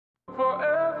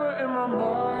Forever in my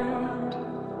mind,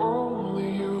 only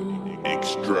you.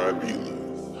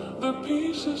 Xtravulous. The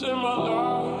pieces in my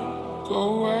life go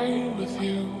away with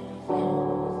you.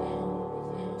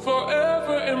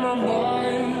 Forever in my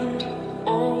mind,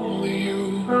 only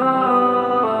you.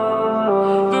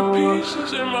 The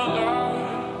pieces in my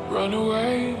life run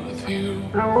away with you.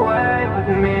 Run away with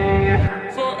me.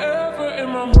 Forever in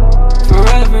my mind.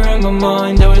 Forever in my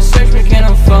mind, I was search but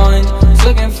cannot find. Was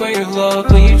looking for your love,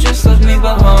 but you just left me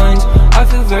behind. I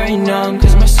feel very numb,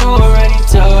 cause my soul already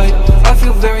died. I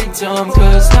feel very dumb,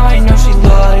 cause now I know she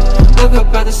lied. Look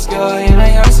up at the sky, and I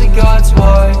ask the gods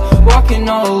why. Walking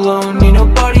all alone, need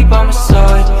nobody by my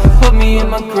side. Put me in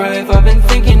my grave, I've been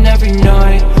thinking every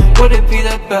night. Would it be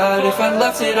that bad if I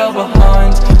left it all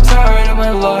behind? Tired of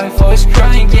my life, always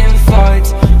crying, getting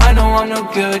fights. I know I'm no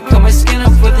good, cut my skin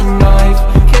up with a knife.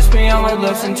 Kiss me on my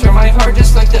lips and turn my heart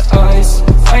just like the ice.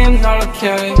 I am not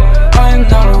okay, I am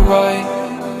not alright.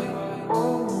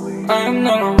 I am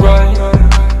not alright.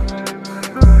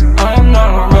 I am not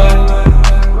alright.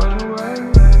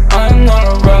 I am not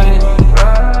alright.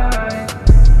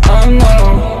 I am not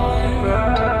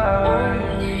alright.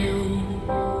 Only you.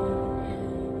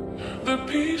 The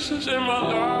pieces in my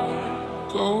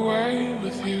life go away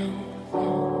with you.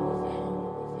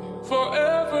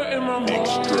 Forever in my mind.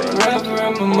 Forever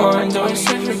in my mind, always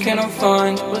search but cannot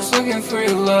find. Was looking for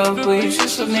your love, but you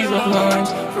just left me behind.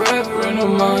 Forever in my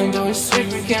mind, always search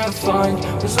but cannot find.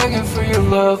 Was looking for your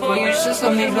love, but you just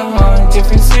left me behind.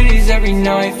 Different cities every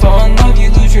night, fall in love, you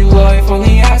lose your life.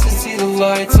 Only ask to see the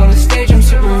lights, on the stage I'm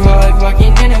super high.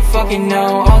 Walking in and fucking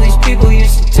now, all these people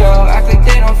used to tell. Act like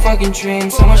they don't fucking dream,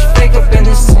 so much fake up in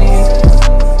the scene.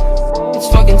 It's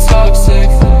fucking toxic,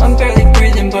 I'm barely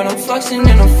breathing, but I'm flexing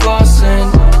and I'm flossing.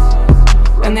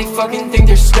 And they fucking think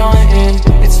they're stunting,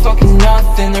 it's fucking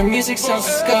nothing, their music sounds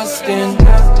disgusting.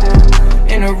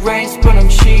 In a race, but I'm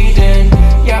cheating.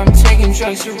 Yeah, I'm taking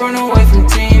drugs to run away from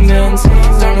demons.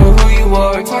 Don't know who you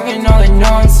are, talking all that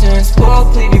nonsense. Well,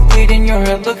 bleed, you bleed in your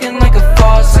head, looking like a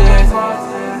faucet.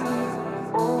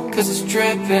 Cause it's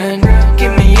dripping,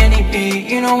 give me any beat,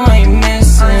 you know I ain't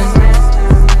missing.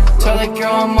 Tell that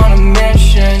girl I'm on a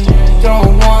mission.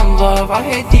 Don't want love, I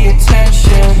hate the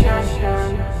attention.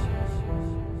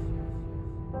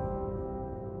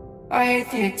 I hate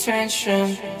the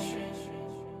attention.